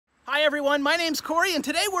Hi everyone, my name's Corey and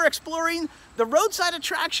today we're exploring the roadside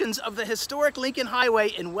attractions of the historic Lincoln Highway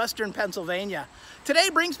in western Pennsylvania. Today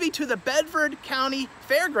brings me to the Bedford County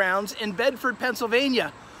Fairgrounds in Bedford,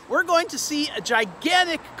 Pennsylvania. We're going to see a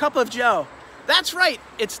gigantic Cup of Joe. That's right,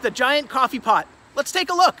 it's the giant coffee pot. Let's take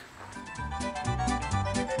a look.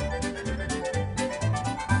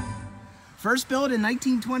 First built in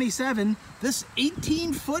 1927, this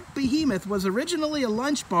 18-foot behemoth was originally a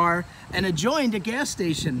lunch bar and adjoined a gas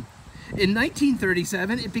station. In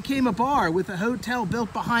 1937, it became a bar with a hotel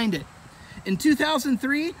built behind it. In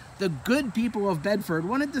 2003, the good people of Bedford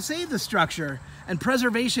wanted to save the structure, and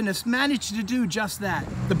preservationists managed to do just that.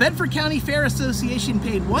 The Bedford County Fair Association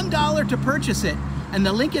paid $1 to purchase it, and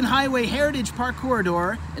the Lincoln Highway Heritage Park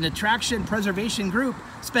Corridor, an attraction preservation group,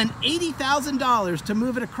 spent $80,000 to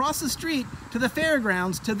move it across the street to the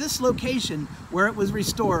fairgrounds to this location where it was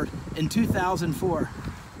restored in 2004.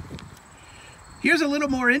 Here's a little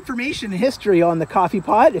more information and history on the coffee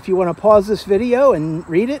pot if you want to pause this video and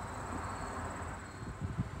read it.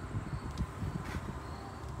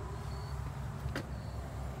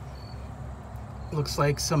 Looks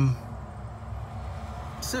like some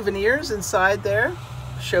souvenirs inside there,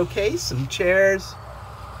 showcase, some chairs,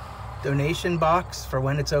 donation box for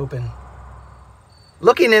when it's open.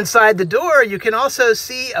 Looking inside the door, you can also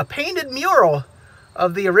see a painted mural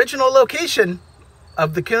of the original location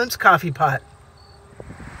of the Kuhn's coffee pot.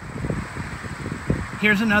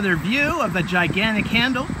 Here's another view of the gigantic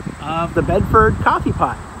handle of the Bedford coffee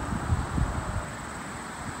pot.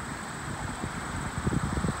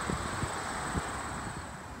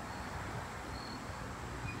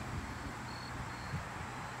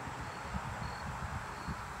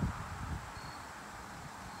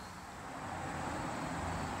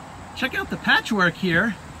 Check out the patchwork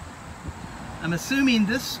here. I'm assuming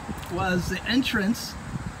this was the entrance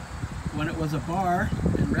when it was a bar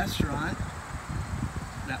and restaurant.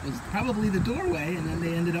 That was probably the doorway, and then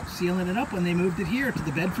they ended up sealing it up when they moved it here to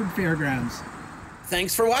the Bedford Fairgrounds.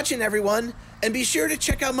 Thanks for watching, everyone, and be sure to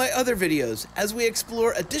check out my other videos as we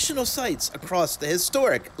explore additional sites across the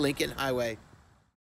historic Lincoln Highway.